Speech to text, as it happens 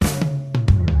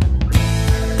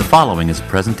following is a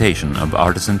presentation of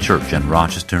Artisan Church in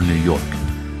Rochester, New York.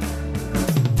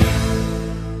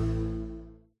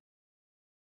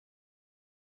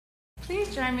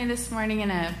 Please join me this morning in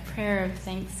a prayer of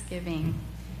thanksgiving.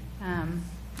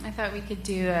 I thought we could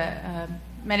do a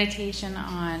meditation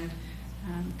on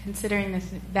considering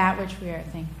that which we are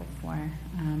thankful for.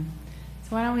 So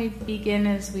why don't we begin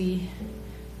as we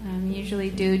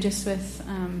usually do, just with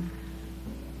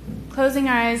closing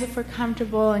our eyes if we're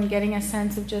comfortable and getting a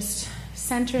sense of just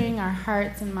centering our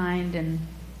hearts and mind and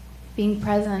being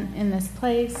present in this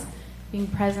place, being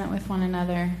present with one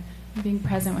another, and being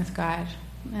present with God.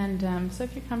 And so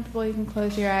if you're comfortable, you can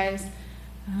close your eyes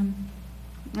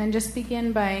and just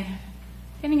begin by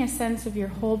getting a sense of your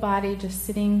whole body just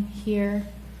sitting here,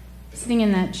 sitting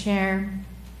in that chair,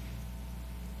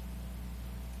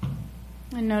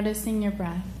 and noticing your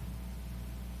breath.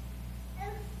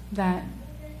 That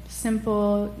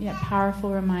simple yet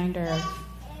powerful reminder of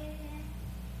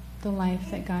the life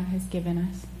that God has given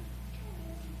us.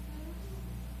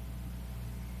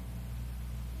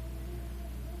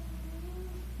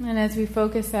 And as we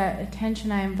focus that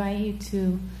attention, I invite you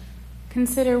to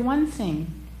consider one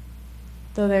thing,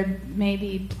 though there may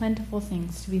be plentiful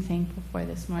things to be thankful for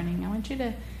this morning. I want you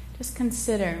to just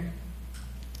consider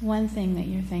one thing that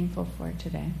you're thankful for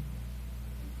today.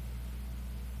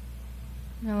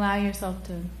 And allow yourself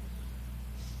to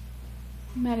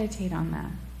meditate on that.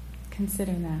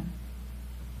 Consider that.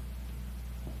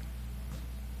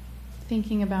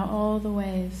 Thinking about all the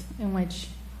ways in which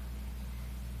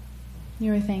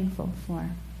you are thankful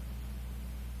for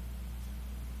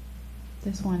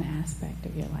this one aspect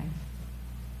of your life,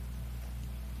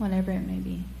 whatever it may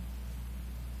be.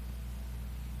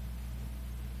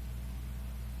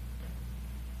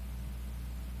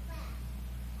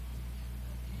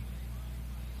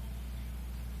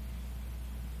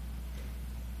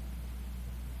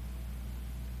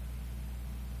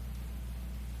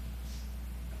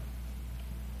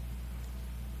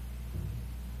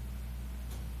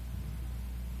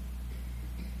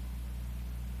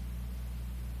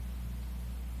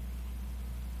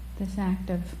 This act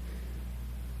of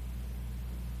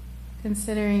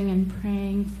considering and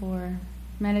praying for,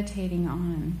 meditating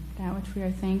on that which we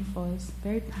are thankful is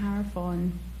very powerful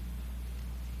in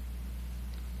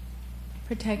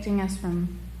protecting us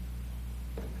from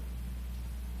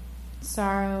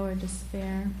sorrow or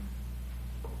despair.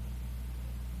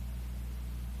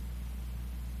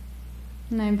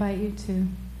 And I invite you to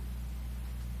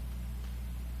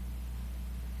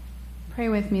pray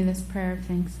with me this prayer of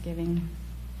thanksgiving.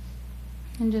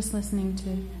 And just listening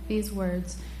to these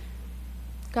words.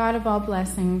 God of all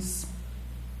blessings,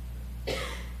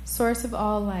 source of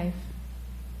all life,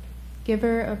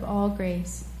 giver of all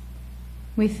grace,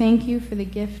 we thank you for the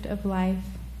gift of life,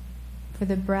 for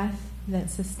the breath that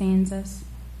sustains us,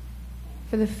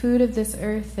 for the food of this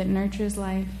earth that nurtures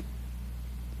life,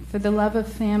 for the love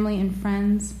of family and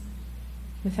friends,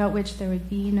 without which there would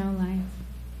be no life.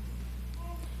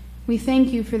 We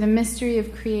thank you for the mystery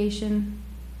of creation,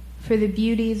 for the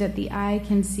beauty that the eye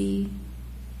can see,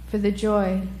 for the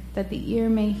joy that the ear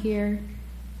may hear,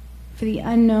 for the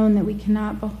unknown that we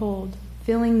cannot behold,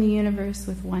 filling the universe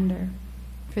with wonder,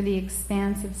 for the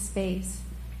expanse of space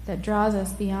that draws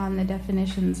us beyond the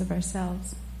definitions of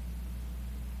ourselves.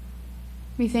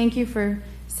 We thank you for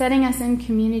setting us in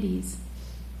communities,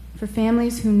 for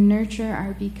families who nurture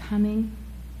our becoming,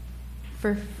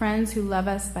 for friends who love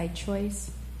us by choice,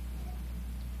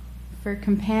 for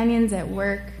companions at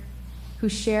work who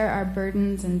share our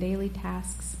burdens and daily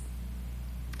tasks,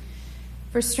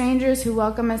 for strangers who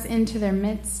welcome us into their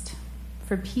midst,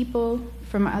 for people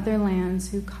from other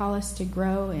lands who call us to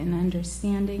grow in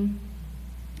understanding,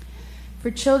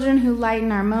 for children who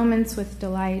lighten our moments with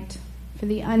delight, for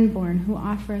the unborn who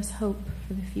offer us hope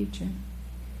for the future.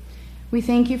 We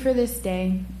thank you for this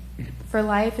day, for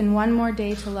life and one more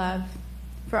day to love,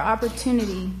 for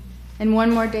opportunity and one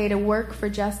more day to work for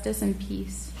justice and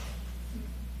peace,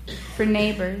 for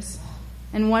neighbors,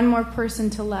 and one more person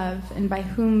to love and by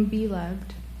whom be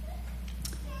loved,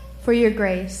 for your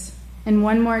grace, and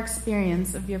one more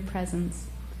experience of your presence,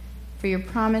 for your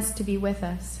promise to be with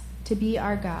us, to be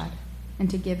our God, and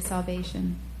to give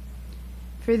salvation.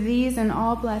 For these and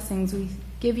all blessings we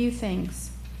give you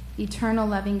thanks, eternal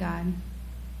loving God.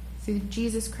 Through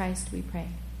Jesus Christ we pray.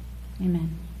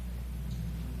 Amen.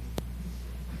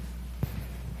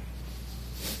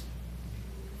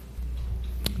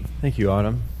 Thank you,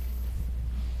 Autumn.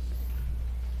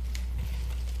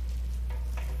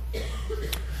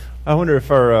 I wonder if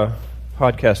our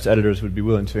podcast editors would be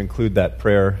willing to include that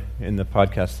prayer in the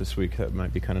podcast this week. That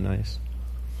might be kind of nice.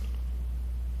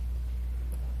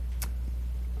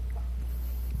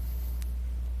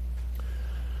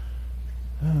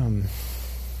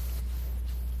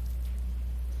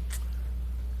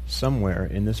 somewhere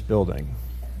in this building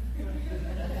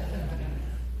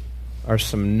are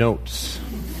some notes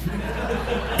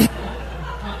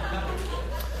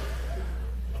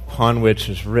upon which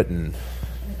is written,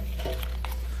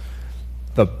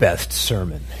 "The best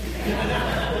sermon."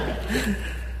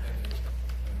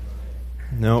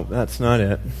 No, that's not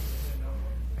it.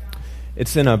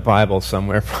 It's in a Bible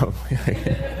somewhere, probably.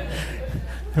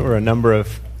 There were a number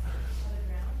of...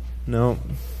 No.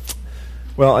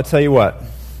 Well, I'll tell you what.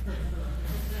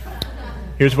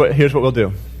 Here's what we'll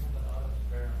do.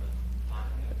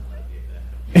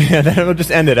 Yeah, then we'll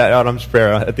just end it at Autumn's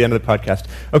prayer at the end of the podcast.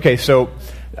 Okay, so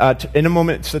in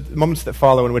moments that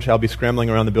follow, in which I'll be scrambling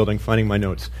around the building finding my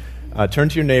notes, turn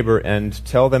to your neighbor and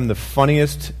tell them the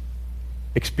funniest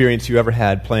experience you ever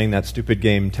had playing that stupid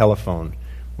game Telephone,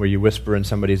 where you whisper in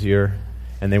somebody's ear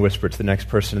and they whisper it to the next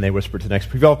person and they whisper it to the next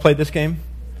person. Have you all played this game?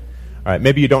 All right,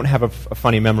 maybe you don't have a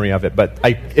funny memory of it, but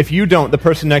if you don't, the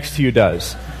person next to you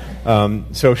does.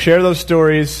 So share those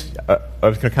stories. I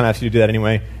was going to kind of ask you to do that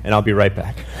anyway, and I'll be right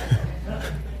back.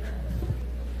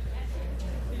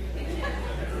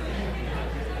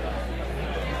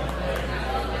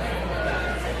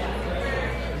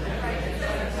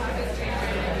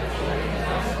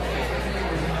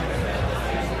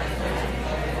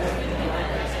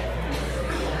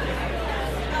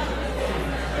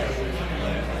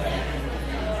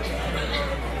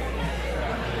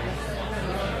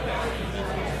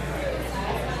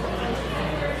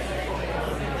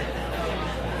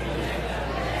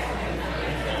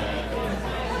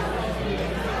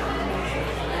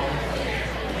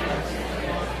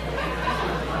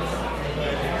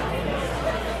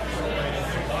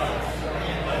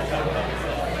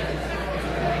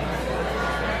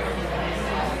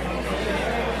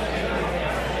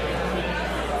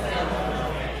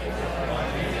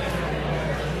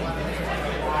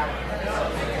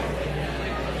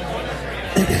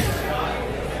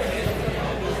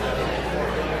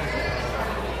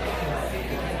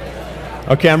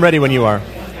 Okay, I'm ready when you are.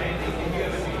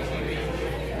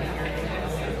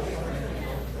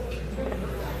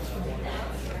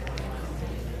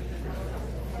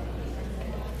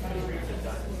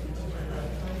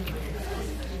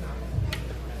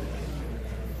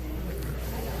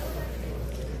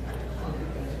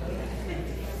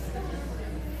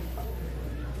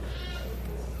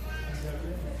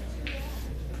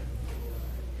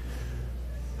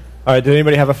 All right, did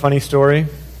anybody have a funny story?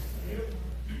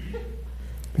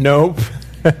 Nope.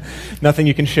 Nothing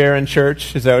you can share in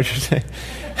church? Is that what you're saying?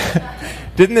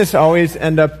 Didn't this always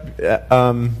end up,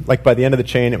 like by the end of the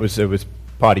chain, it was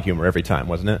potty humor every time,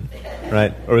 wasn't it?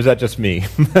 Right? Or was that just me?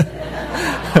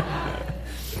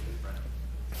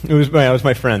 It was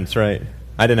my friends, right?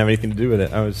 I didn't have anything to do with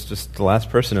it. I was just the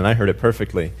last person, and I heard it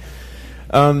perfectly.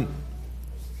 Well,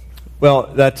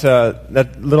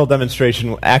 that little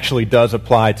demonstration actually does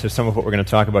apply to some of what we're going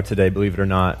to talk about today, believe it or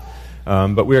not.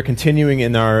 But we are continuing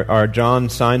in our John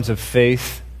Signs of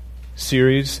Faith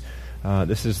series.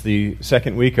 This is the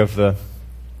second week of the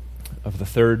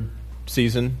third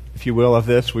season, if you will, of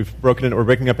this. We're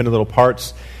breaking up into little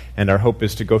parts, and our hope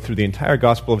is to go through the entire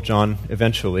Gospel of John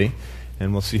eventually,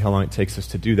 and we'll see how long it takes us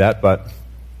to do that. But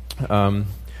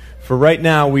for right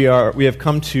now, we have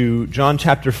come to John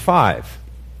chapter 5.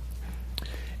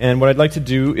 And what I'd like to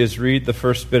do is read the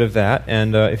first bit of that.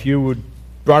 And if you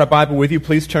brought a Bible with you,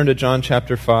 please turn to John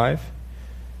chapter 5.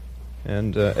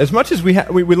 And as much as we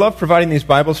love providing these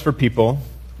Bibles for people,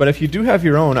 but if you do have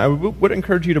your own, I would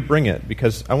encourage you to bring it,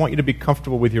 because I want you to be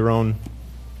comfortable with your own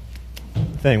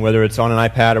thing, whether it's on an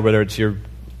iPad or whether it's your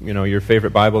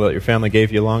favorite Bible that your family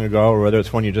gave you long ago, or whether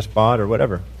it's one you just bought or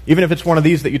whatever. Even if it's one of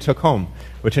these that you took home,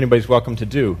 which anybody's welcome to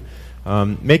do,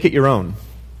 make it your own.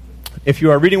 If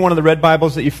you are reading one of the red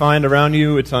Bibles that you find around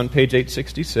you, it's on page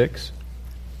 866.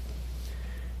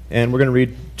 And we're going to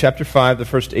read chapter 5, the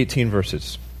first 18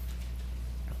 verses.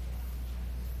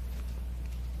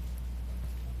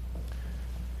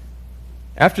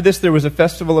 After this, there was a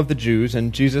festival of the Jews,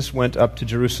 and Jesus went up to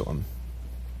Jerusalem.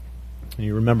 And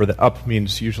you remember that up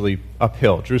means usually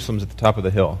uphill. Jerusalem's at the top of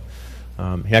the hill.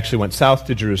 He actually went south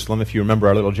to Jerusalem, if you remember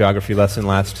our little geography lesson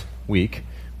last week,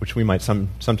 which we might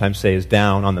sometimes say is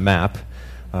down on the map.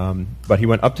 But he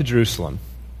went up to Jerusalem.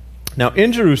 Now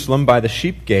in Jerusalem, by the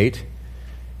sheep gate,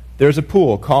 there is a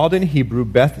pool called in Hebrew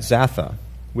Beth Zatha,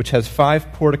 which has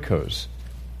 5 porticos.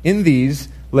 In these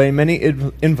lay many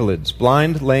invalids,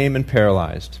 blind, lame, and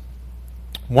paralyzed.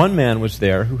 One man was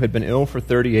there who had been ill for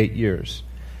 38 years.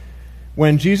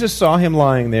 When Jesus saw him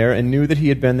lying there and knew that he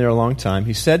had been there a long time,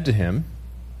 he said to him,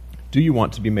 "Do you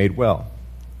want to be made well?"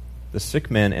 The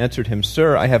sick man answered him,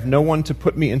 Sir, I have no one to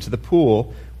put me into the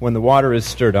pool when the water is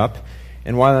stirred up,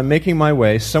 and while I'm making my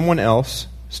way, someone else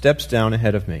steps down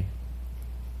ahead of me.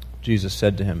 Jesus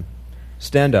said to him,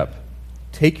 Stand up,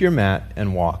 take your mat,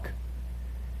 and walk.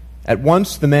 At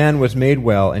once the man was made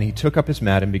well, and he took up his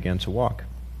mat and began to walk.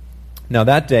 Now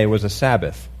that day was a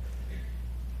Sabbath.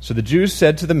 So the Jews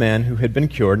said to the man who had been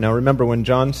cured, now remember, when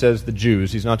John says the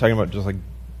Jews, he's not talking about just like,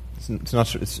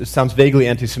 it sounds vaguely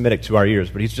anti-Semitic to our ears,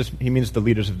 but he means the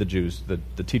leaders of the Jews,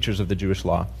 the teachers of the Jewish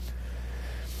law.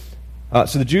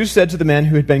 So the Jews said to the man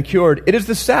who had been cured, It is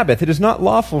the Sabbath, it is not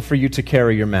lawful for you to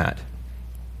carry your mat.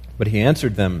 But he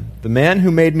answered them, The man who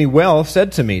made me well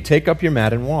said to me, Take up your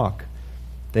mat and walk.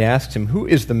 They asked him, Who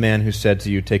is the man who said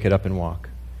to you, Take it up and walk?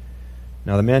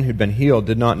 Now the man who'd been healed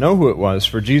did not know who it was,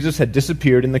 for Jesus had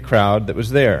disappeared in the crowd that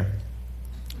was there.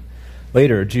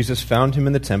 Later, Jesus found him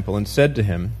in the temple and said to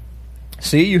him,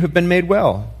 See, you have been made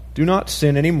well. Do not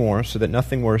sin any more, so that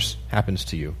nothing worse happens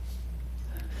to you.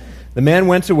 The man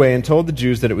went away and told the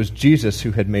Jews that it was Jesus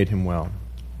who had made him well.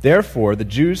 Therefore, the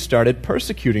Jews started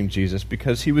persecuting Jesus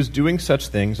because he was doing such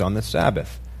things on the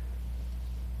Sabbath.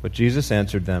 But Jesus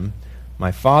answered them,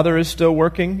 My Father is still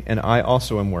working, and I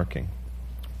also am working.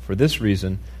 For this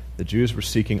reason, the Jews were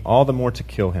seeking all the more to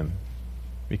kill him,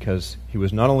 because he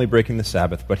was not only breaking the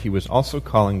Sabbath, but he was also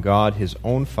calling God his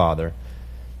own Father,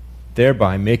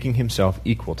 thereby making himself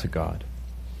equal to God.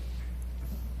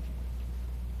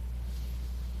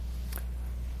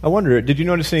 I wonder, did you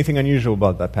notice anything unusual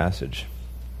about that passage?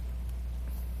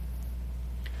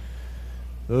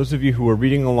 Those of you who are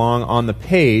reading along on the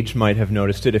page might have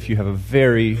noticed it if you have a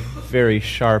very, very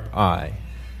sharp eye.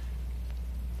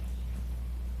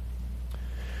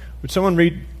 Would someone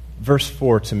read verse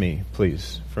 4 to me,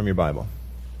 please, from your Bible?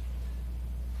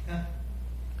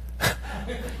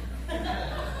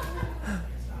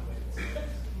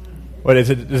 What is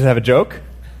it? Does it have a joke?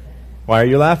 Why are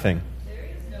you laughing?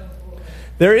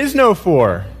 There is no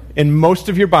 4 in most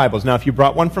of your Bibles. Now, if you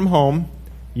brought one from home,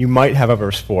 you might have a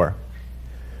verse 4.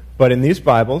 But in these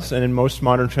Bibles and in most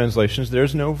modern translations,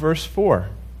 there's no verse 4.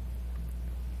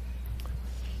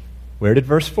 Where did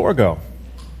verse 4 go?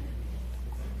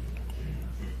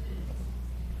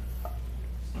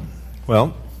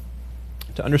 Well,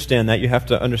 to understand that, you have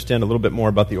to understand a little bit more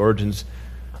about the origins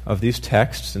of these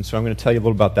texts, and so I'm going to tell you a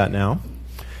little about that now.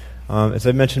 As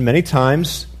I've mentioned many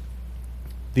times,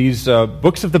 these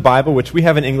books of the Bible, which we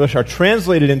have in English, are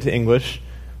translated into English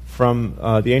from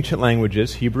the ancient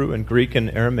languages, Hebrew and Greek and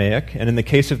Aramaic. And in the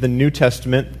case of the New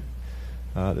Testament,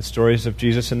 the stories of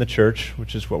Jesus in the church,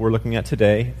 which is what we're looking at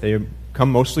today, they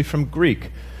come mostly from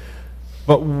Greek.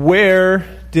 But where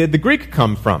did the Greek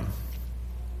come from?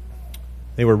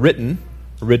 They were written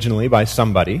originally by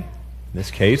somebody, in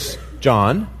this case,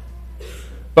 John,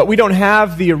 but we don't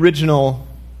have the original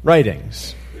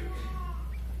writings.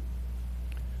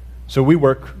 So we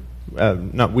work,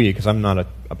 not we, because I'm not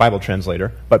a Bible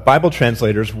translator, but Bible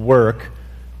translators work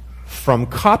from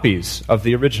copies of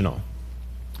the original.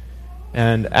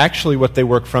 And actually what they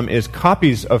work from is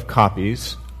copies of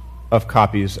copies of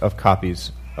copies of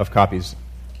copies of copies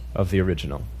of the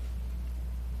original.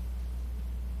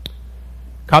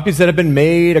 Copies that have been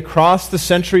made across the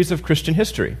centuries of Christian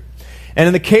history. And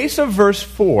in the case of verse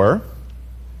 4,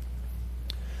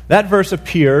 that verse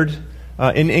appeared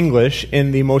in English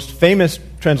in the most famous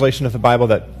translation of the Bible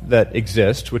that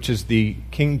exists, which is the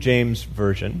King James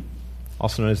Version,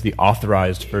 also known as the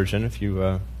Authorized Version, if you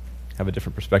have a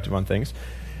different perspective on things.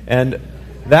 And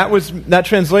that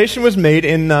translation was made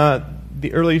in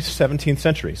the early 17th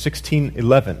century,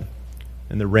 1611,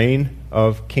 in the reign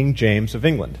of King James of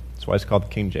England. That's why it's called the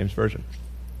King James Version.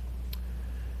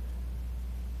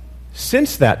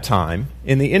 Since that time,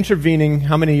 in the intervening,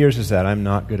 how many years is that? I'm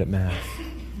not good at math.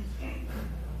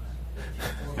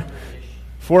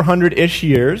 400-ish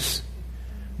years,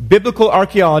 biblical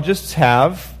archaeologists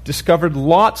have discovered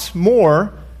lots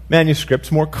more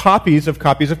manuscripts, more copies of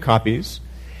copies of copies.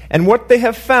 And what they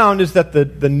have found is that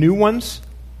the new ones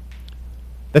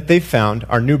that they found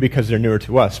are new because they're newer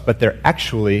to us, but they're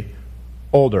actually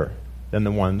older than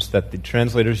the ones that the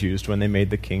translators used when they made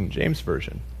the King James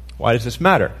Version. Why does this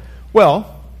matter?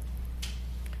 Well,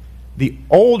 the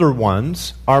older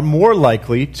ones are more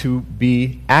likely to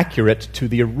be accurate to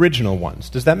the original ones.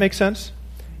 Does that make sense?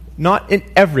 Not in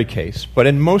every case, but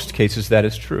in most cases that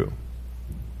is true.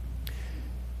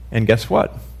 And guess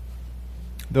what?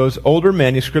 Those older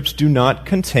manuscripts do not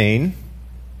contain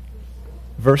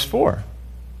verse 4.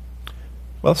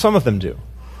 Well, some of them do.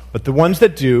 But the ones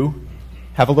that do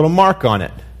have a little mark on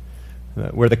it,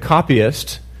 where the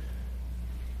copyist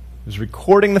is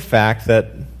recording the fact that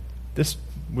this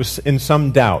was in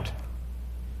some doubt.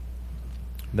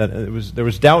 that there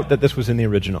was doubt that this was in the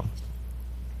original.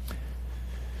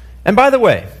 And by the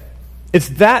way, it's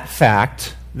that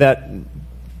fact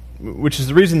which is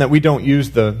the reason that we don't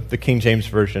use the King James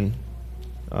Version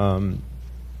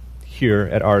here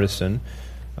at Artisan.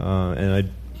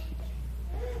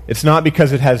 It's not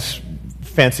because it has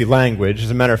fancy language.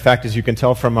 As a matter of fact, as you can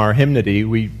tell from our hymnody,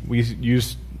 we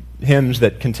use hymns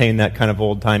that contain that kind of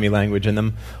old-timey language in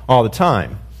them all the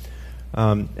time.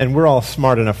 And we're all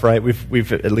smart enough, right?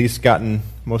 We've at least gotten,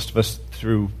 most of us,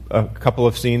 through a couple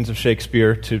of scenes of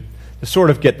Shakespeare to sort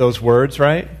of get those words,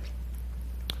 right?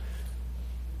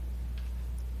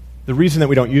 The reason that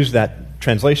we don't use that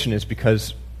translation is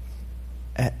because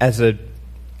as a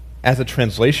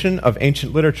translation of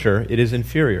ancient literature, it is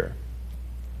inferior.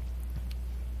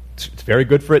 It's very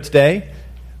good for its day.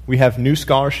 We have new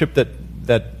scholarship that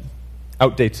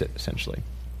outdates it, essentially.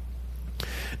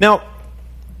 Now,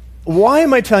 why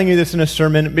am I telling you this in a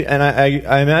sermon? And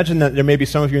I imagine that there may be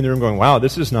some of you in the room going, wow,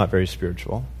 this is not very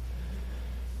spiritual.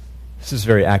 This is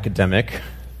very academic.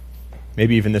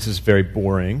 Maybe even this is very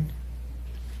boring.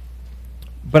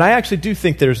 But I actually do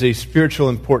think there's a spiritual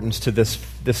importance to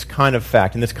this kind of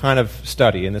fact and this kind of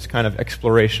study and this kind of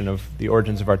exploration of the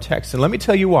origins of our text. And let me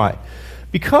tell you why.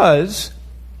 Because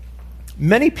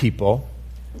many people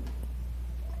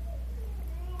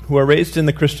who are raised in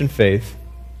the Christian faith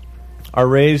are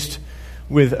raised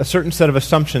with a certain set of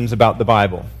assumptions about the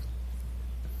Bible.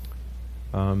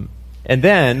 And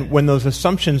then, when those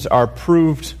assumptions are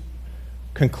proved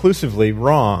conclusively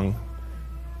wrong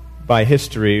by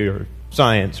history or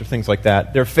science or things like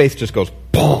that, their faith just goes,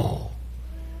 boom!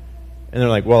 And they're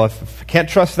like, well, if I can't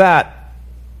trust that,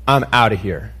 I'm out of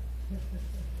here.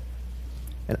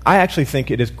 And I actually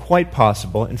think it is quite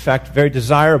possible, in fact, very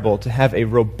desirable, to have a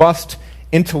robust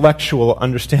intellectual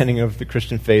understanding of the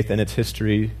Christian faith and its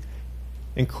history,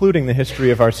 including the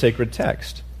history of our sacred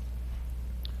text.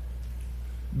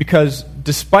 Because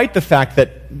despite the fact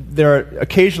that there are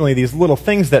occasionally these little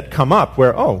things that come up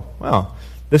where, oh, well,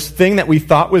 this thing that we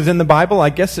thought was in the Bible, I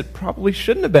guess it probably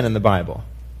shouldn't have been in the Bible.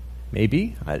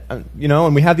 Maybe, and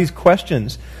we have these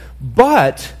questions.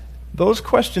 But those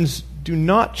questions do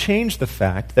not change the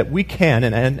fact that we can,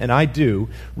 and I do,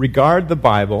 regard the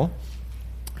Bible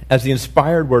as the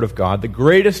inspired Word of God, the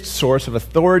greatest source of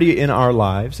authority in our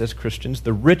lives as Christians,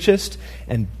 the richest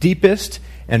and deepest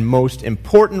and most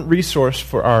important resource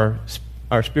for our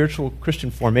spiritual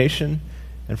Christian formation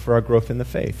and for our growth in the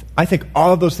faith. I think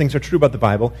all of those things are true about the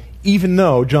Bible, even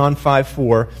though John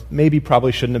 5:4 maybe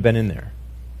probably shouldn't have been in there.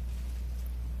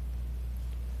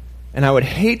 And I would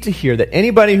hate to hear that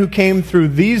anybody who came through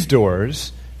these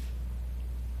doors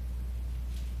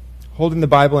holding the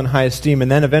Bible in high esteem and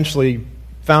then eventually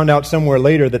found out somewhere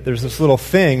later that there's this little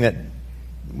thing that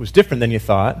was different than you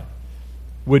thought,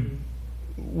 would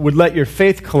let your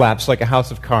faith collapse like a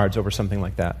house of cards over something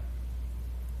like that.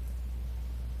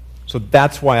 So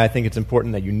that's why I think it's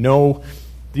important that you know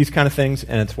these kind of things,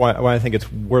 and it's why I think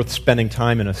it's worth spending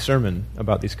time in a sermon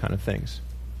about these kind of things.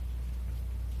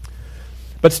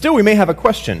 But still, we may have a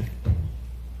question.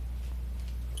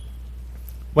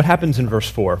 What happens in verse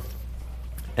 4?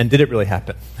 And did it really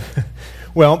happen?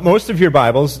 Well, most of your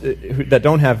Bibles that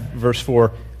don't have verse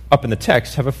 4 up in the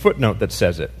text have a footnote that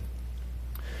says it.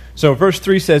 So verse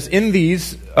 3 says, in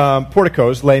these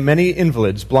porticos lay many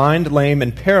invalids, blind, lame,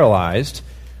 and paralyzed.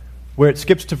 Where it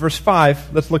skips to verse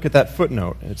 5, let's look at that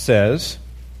footnote. It says,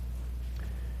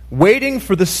 waiting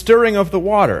for the stirring of the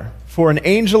water, for an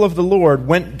angel of the Lord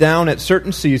went down at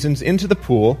certain seasons into the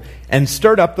pool and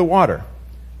stirred up the water.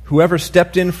 Whoever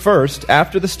stepped in first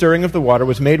after the stirring of the water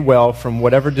was made well from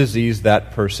whatever disease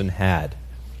that person had.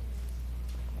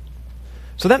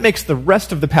 So that makes the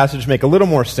rest of the passage make a little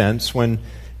more sense when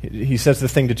he says the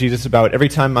thing to Jesus about every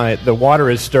time the water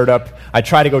is stirred up, I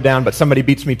try to go down, but somebody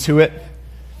beats me to it.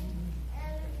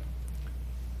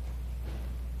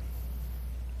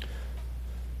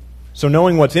 So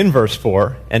knowing what's in verse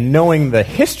 4 and knowing the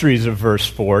histories of verse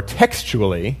 4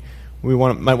 textually, we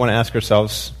might want to ask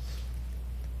ourselves,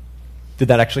 did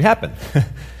that actually happen?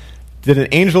 Did an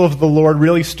angel of the Lord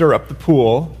really stir up the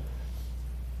pool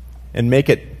and make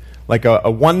it like a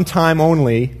one-time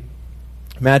only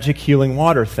magic healing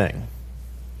water thing?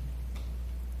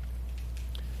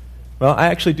 Well, I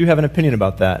actually do have an opinion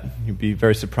about that. You'd be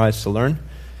very surprised to learn.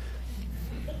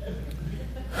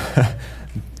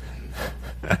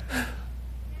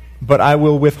 But I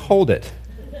will withhold it,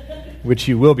 which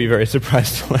you will be very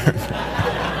surprised to learn.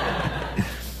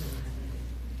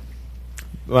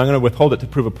 Well, I'm going to withhold it to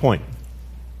prove a point.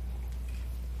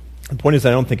 The point is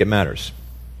I don't think it matters.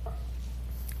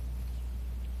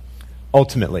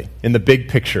 Ultimately, in the big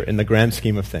picture, in the grand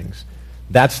scheme of things,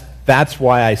 That's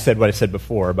why I said what I said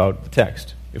before about the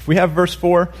text. If we have verse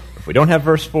 4, if we don't have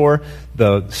verse 4,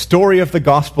 the story of the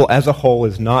gospel as a whole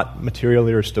is not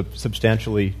materially or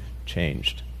substantially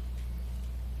changed.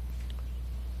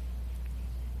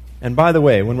 And by the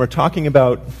way, when we're talking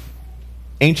about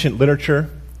ancient literature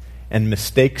and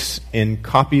mistakes in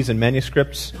copies and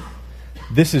manuscripts,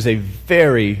 this is a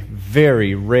very,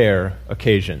 very rare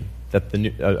occasion that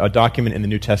a document in the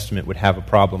New Testament would have a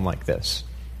problem like this.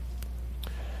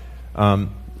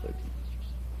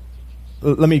 Let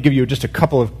me give you just a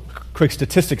couple of quick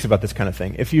statistics about this kind of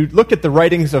thing. If you look at the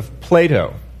writings of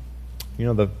Plato, you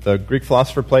know, the Greek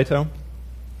philosopher Plato,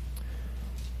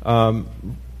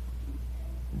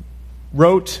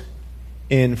 wrote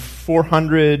in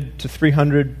 400 to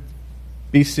 300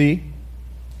 BC.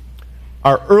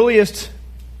 Our earliest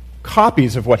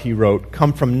copies of what he wrote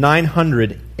come from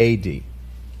 900 AD. It's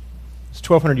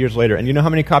 1,200 years later. And you know how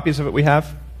many copies of it we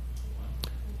have?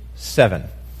 7.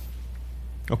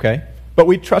 Okay? But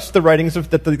we trust the writings of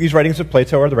these writings of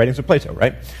Plato are the writings of Plato,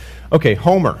 right? Okay,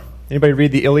 Homer. Anybody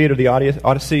read the Iliad or the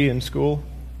Odyssey in school?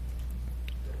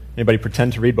 Anybody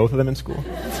pretend to read both of them in school?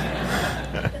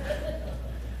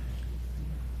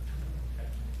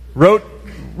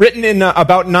 Written in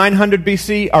about 900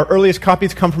 BC. Our earliest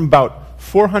copies come from about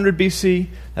 400 BC.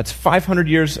 That's 500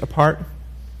 years apart.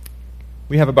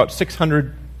 We have about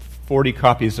 640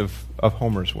 copies of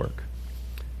Homer's work.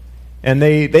 And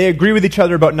they agree with each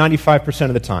other about 95%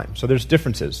 of the time. So there's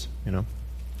differences, you know.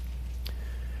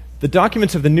 The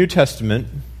documents of the New Testament,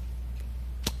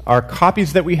 our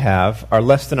copies that we have, are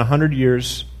less than 100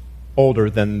 years older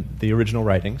than the original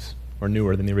writings, or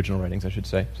newer than the original writings, I should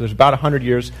say. So there's about 100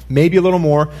 years, maybe a little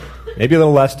more, maybe a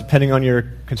little less, depending on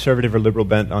your conservative or liberal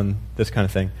bent on this kind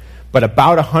of thing. But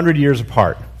about 100 years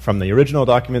apart from the original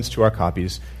documents to our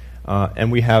copies.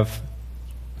 And we have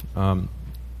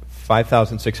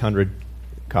 5,600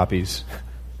 copies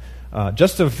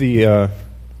just of the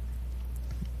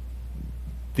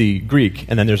Greek,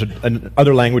 and then there's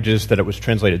other languages that it was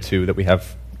translated to that we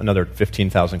have another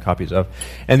 15,000 copies of.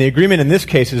 And the agreement in this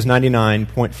case is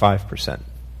 99.5%.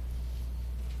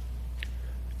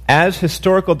 As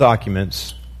historical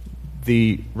documents,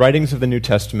 the writings of the New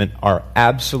Testament are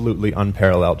absolutely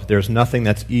unparalleled. There's nothing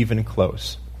that's even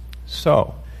close.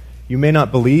 So, you may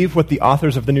not believe what the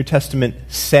authors of the New Testament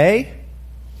say,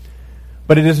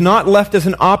 but it is not left as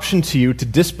an option to you to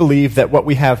disbelieve that what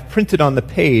we have printed on the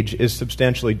page is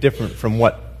substantially different from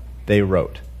what they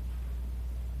wrote.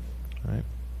 Right?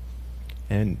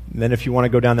 And then if you want to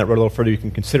go down that road a little further, you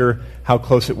can consider how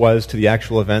close it was to the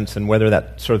actual events and whether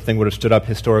that sort of thing would have stood up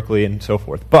historically and so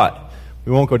forth. But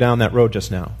we won't go down that road just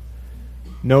now.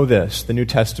 Know this, the New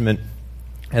Testament,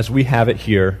 as we have it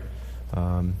here,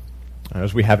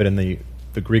 as we have it in the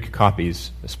Greek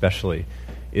copies especially,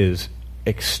 is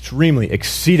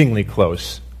exceedingly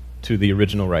close to the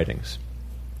original writings.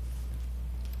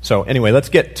 So anyway, let's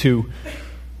get to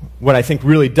what I think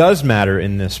really does matter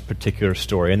in this particular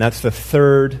story, and that's the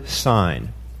third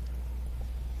sign.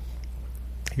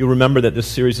 You'll remember that this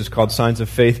series is called Signs of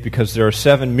Faith because there are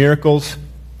 7 miracles,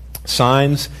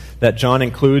 signs that John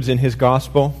includes in his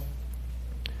gospel,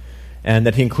 and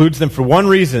that he includes them for one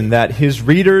reason, that his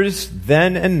readers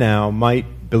then and now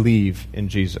might believe in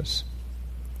Jesus.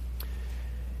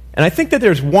 And I think that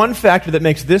there's one factor that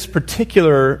makes this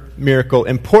particular miracle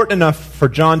important enough for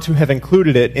John to have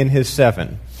included it in his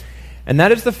 7. And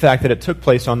that is the fact that it took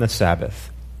place on the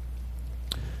Sabbath.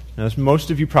 Now, as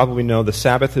most of you probably know, the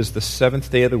Sabbath is the 7th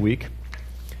day of the week.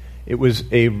 It was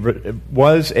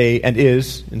and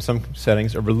is, in some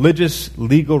settings, a religious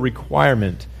legal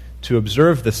requirement to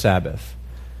observe the Sabbath.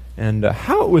 And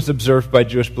how it was observed by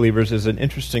Jewish believers is an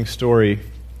interesting story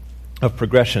of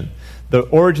progression. The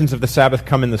origins of the Sabbath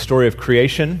come in the story of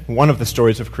creation, one of the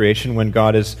stories of creation, when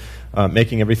God is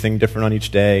making everything different on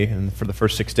each day, and for the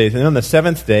first 6 days. And then on the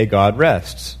 7th day, God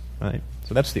rests. Right?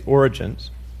 So that's the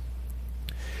origins.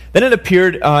 Then it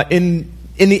appeared in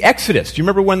the Exodus. Do you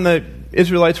remember when the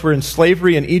Israelites were in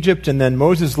slavery in Egypt, and then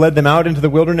Moses led them out into the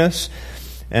wilderness,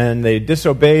 and they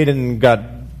disobeyed and got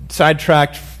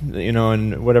sidetracked,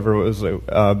 and whatever it was.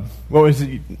 What was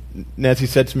it Nancy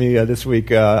said to me this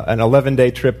week? An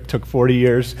 11-day trip took 40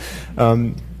 years.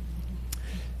 And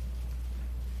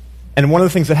one of the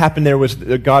things that happened there was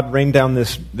that God rained down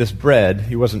this bread.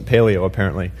 He wasn't paleo,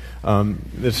 apparently.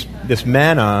 This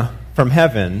manna from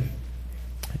heaven.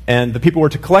 And the people were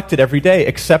to collect it every day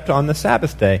except on the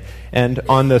Sabbath day. And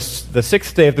on the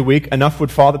 6th day of the week, enough would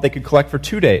fall that they could collect for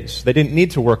 2 days. They didn't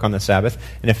need to work on the Sabbath.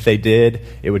 And if they did,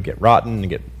 it would get rotten and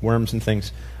get worms and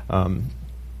things, and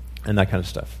that kind of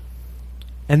stuff.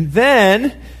 And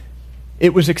then,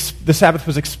 The Sabbath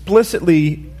was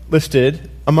explicitly listed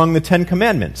among the 10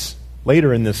 Commandments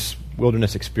later in this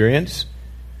wilderness experience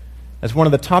as one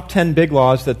of the top 10 big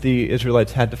laws that the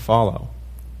Israelites had to follow.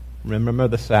 Remember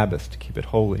the Sabbath to keep it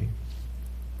holy.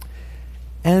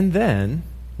 And then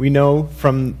we know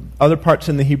from other parts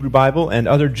in the Hebrew Bible and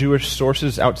other Jewish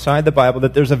sources outside the Bible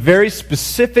that there's a very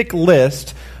specific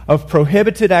list of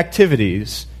prohibited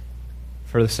activities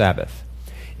for the Sabbath,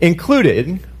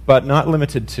 including, but not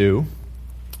limited to,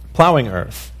 plowing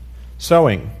earth,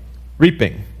 sowing,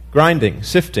 reaping, grinding,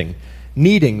 sifting,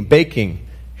 kneading, baking,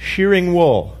 shearing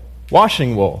wool,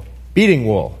 washing wool, beating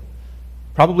wool,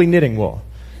 probably knitting wool.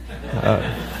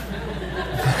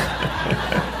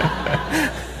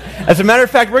 As a matter of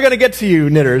fact, we're going to get to you,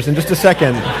 knitters, in just a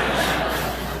second.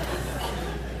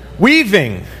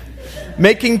 Weaving,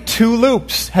 making 2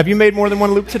 loops. Have you made more than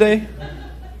 1 loop today?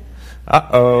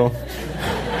 Uh-oh.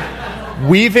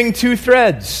 Weaving 2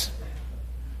 threads.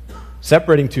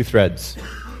 Separating 2 threads.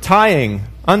 Tying,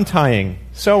 untying,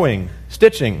 sewing,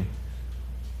 stitching.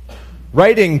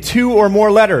 Writing 2 or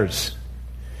more letters.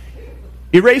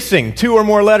 Erasing 2 or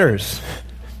more letters.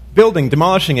 Building,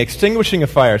 demolishing, extinguishing a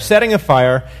fire, setting a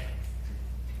fire,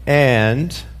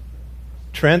 and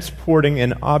transporting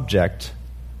an object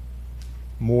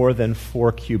more than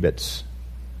 4 cubits,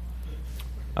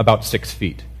 about 6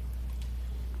 feet.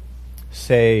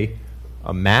 Say,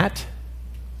 a mat.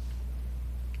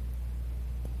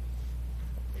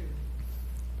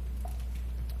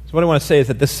 So what I want to say is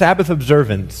that the Sabbath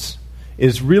observance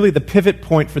is really the pivot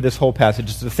point for this whole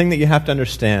passage. It's the thing that you have to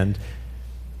understand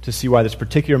to see why this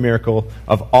particular miracle,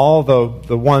 of all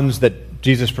the ones that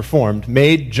Jesus performed,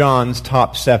 made John's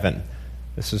top 7.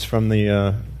 This is from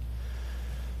the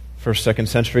 1st, 2nd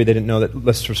century. They didn't know that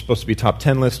lists were supposed to be top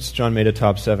 10 lists. John made a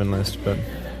top 7 list, but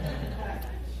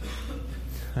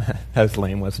that was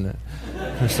lame, wasn't it?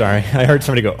 I'm sorry. I heard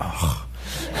somebody go, oh.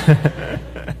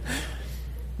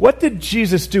 What did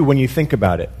Jesus do when you think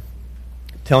about it?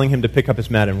 Telling him to pick up his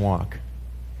mat and walk.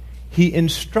 He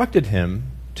instructed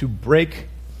him to break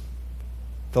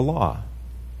the law.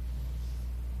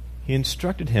 He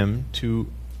instructed him to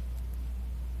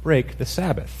break the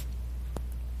Sabbath.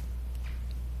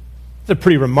 It's a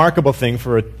pretty remarkable thing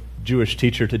for a Jewish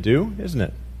teacher to do, isn't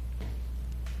it?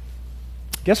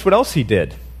 Guess what else he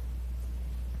did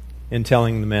in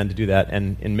telling the man to do that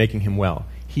and in making him well?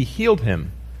 He healed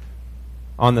him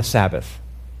on the Sabbath,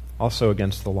 also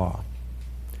against the law.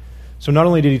 So not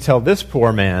only did he tell this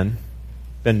poor man,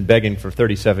 been begging for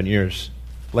 37 years,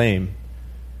 lame,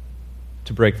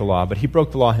 to break the law, but he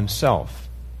broke the law himself,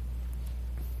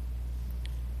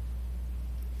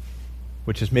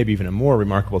 which is maybe even a more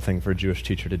remarkable thing for a Jewish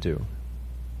teacher to do.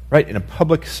 Right? In a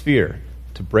public sphere,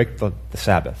 to break the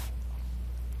Sabbath.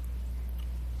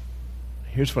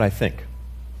 Here's what I think.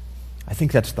 I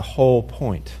think that's the whole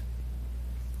point.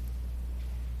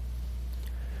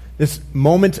 This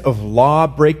moment of law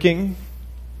breaking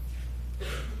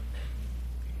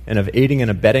and of aiding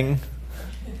and abetting,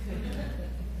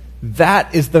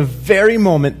 that is the very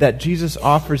moment that Jesus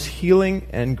offers healing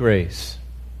and grace.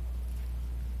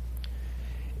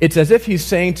 It's as if he's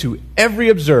saying to every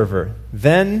observer,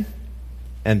 then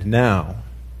and now,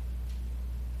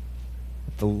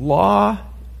 that the law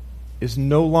is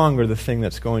no longer the thing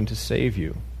that's going to save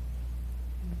you.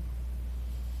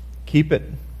 Keep it,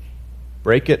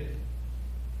 break it,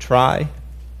 try,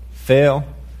 fail,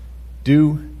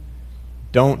 do,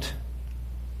 don't.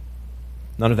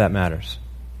 None of that matters.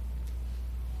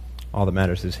 All that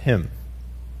matters is him.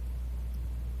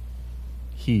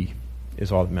 He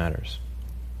is all that matters.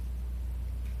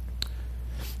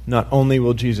 Not only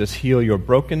will Jesus heal your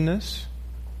brokenness,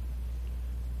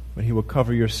 but he will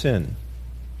cover your sin,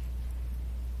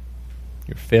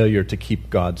 your failure to keep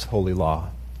God's holy law.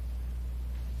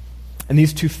 And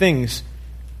these two things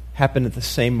happen at the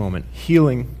same moment: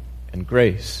 healing and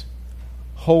grace,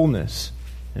 wholeness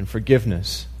and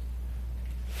forgiveness,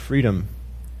 freedom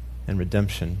and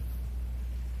redemption.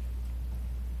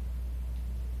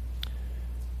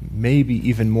 Maybe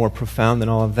even more profound than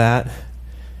all of that,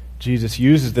 Jesus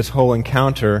uses this whole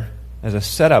encounter as a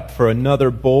setup for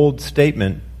another bold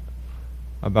statement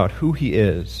about who he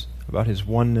is, about his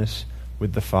oneness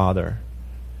with the Father.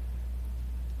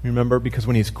 Remember, because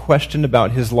when he's questioned about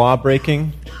his law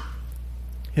breaking,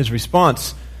 his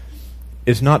response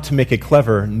is not to make a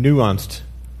clever, nuanced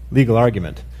legal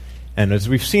argument. And as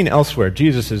we've seen elsewhere,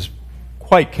 Jesus is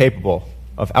quite capable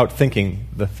of outthinking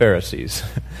the Pharisees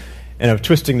and of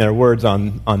twisting their words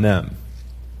on them.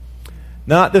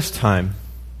 Not this time.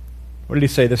 What did he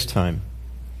say this time?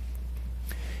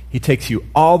 He takes you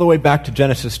all the way back to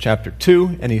Genesis chapter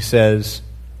 2, and he says,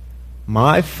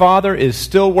 My Father is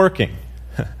still working.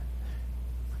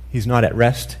 He's not at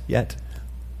rest yet.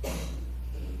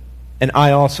 And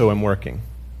I also am working.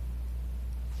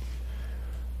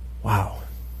 Wow.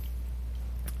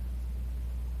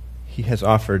 He has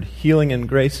offered healing and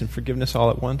grace and forgiveness all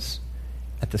at once.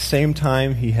 At the same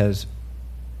time, he has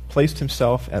placed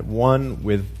himself at one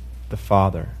with the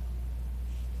Father.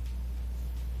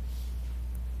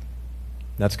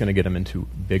 That's going to get him into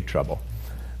big trouble,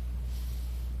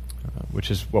 which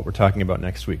is what we're talking about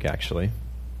next week, actually.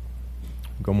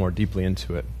 We'll go more deeply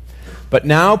into it. But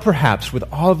now, perhaps, with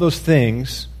all of those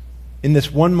things, in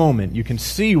this one moment, you can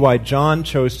see why John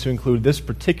chose to include this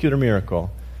particular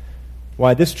miracle,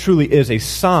 why this truly is a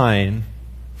sign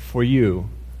for you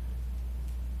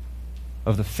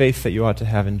of the faith that you ought to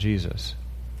have in Jesus.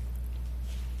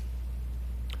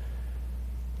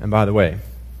 And by the way,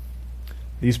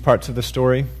 these parts of the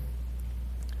story,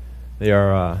 they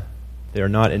are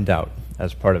not in doubt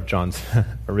as part of John's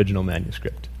original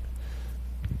manuscript.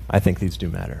 I think these do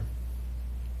matter.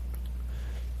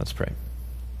 Let's pray.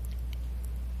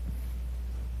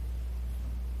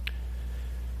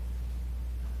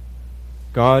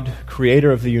 God,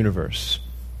 creator of the universe,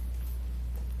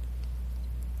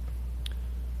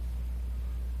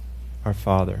 our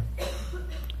Father,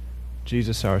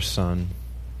 Jesus our Son,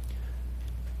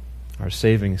 our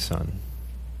saving Son,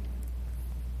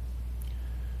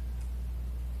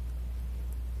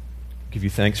 give you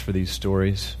thanks for these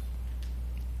stories.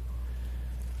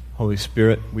 Holy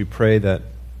Spirit, we pray that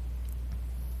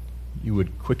you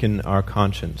would quicken our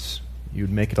conscience, you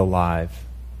would make it alive,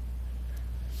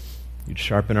 you'd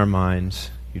sharpen our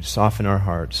minds, you'd soften our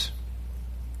hearts,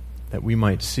 that we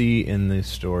might see in these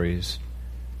stories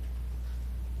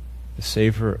the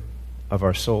Savior of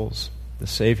our souls, the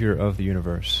Savior of the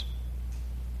universe,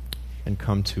 and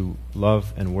come to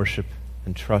love and worship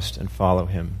and trust and follow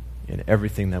him in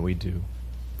everything that we do.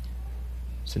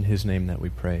 It's in his name that we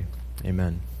pray.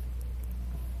 Amen.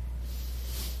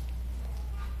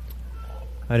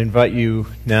 I'd invite you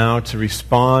now to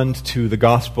respond to the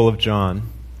Gospel of John,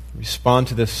 respond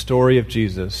to this story of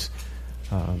Jesus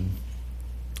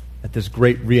at this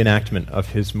great reenactment of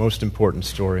his most important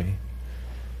story,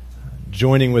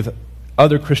 joining with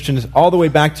other Christians all the way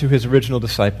back to his original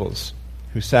disciples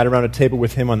who sat around a table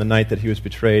with him on the night that he was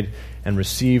betrayed and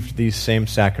received these same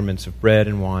sacraments of bread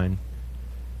and wine,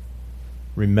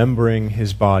 remembering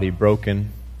his body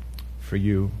broken for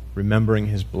you, remembering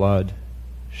his blood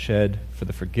shed for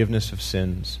the forgiveness of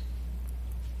sins,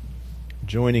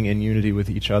 joining in unity with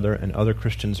each other and other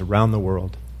Christians around the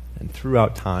world and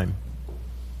throughout time,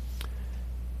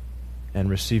 and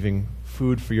receiving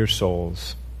food for your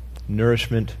souls,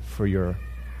 nourishment for your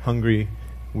hungry,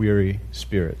 weary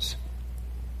spirits.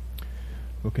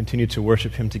 We'll continue to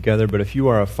worship him together, but if you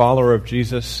are a follower of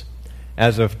Jesus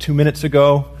as of 2 minutes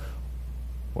ago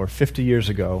or 50 years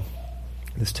ago,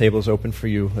 this table is open for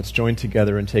you. Let's join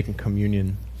together in taking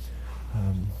communion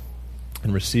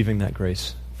and receiving that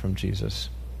grace from Jesus.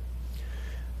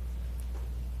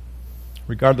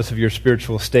 Regardless of your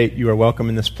spiritual state, you are welcome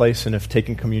in this place, and if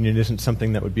taking communion isn't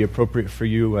something that would be appropriate for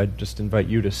you, I'd just invite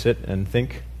you to sit and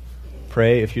think,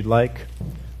 pray if you'd like,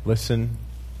 listen,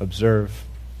 observe.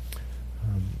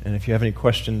 And if you have any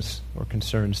questions or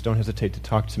concerns, don't hesitate to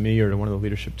talk to me or to one of the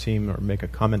leadership team or make a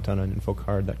comment on an info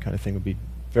card. That kind of thing would be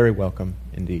very welcome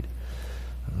indeed.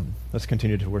 Let's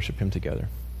continue to worship him together.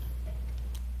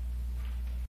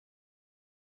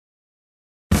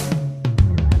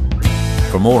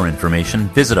 For more information,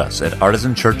 visit us at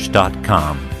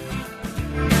artisanchurch.com.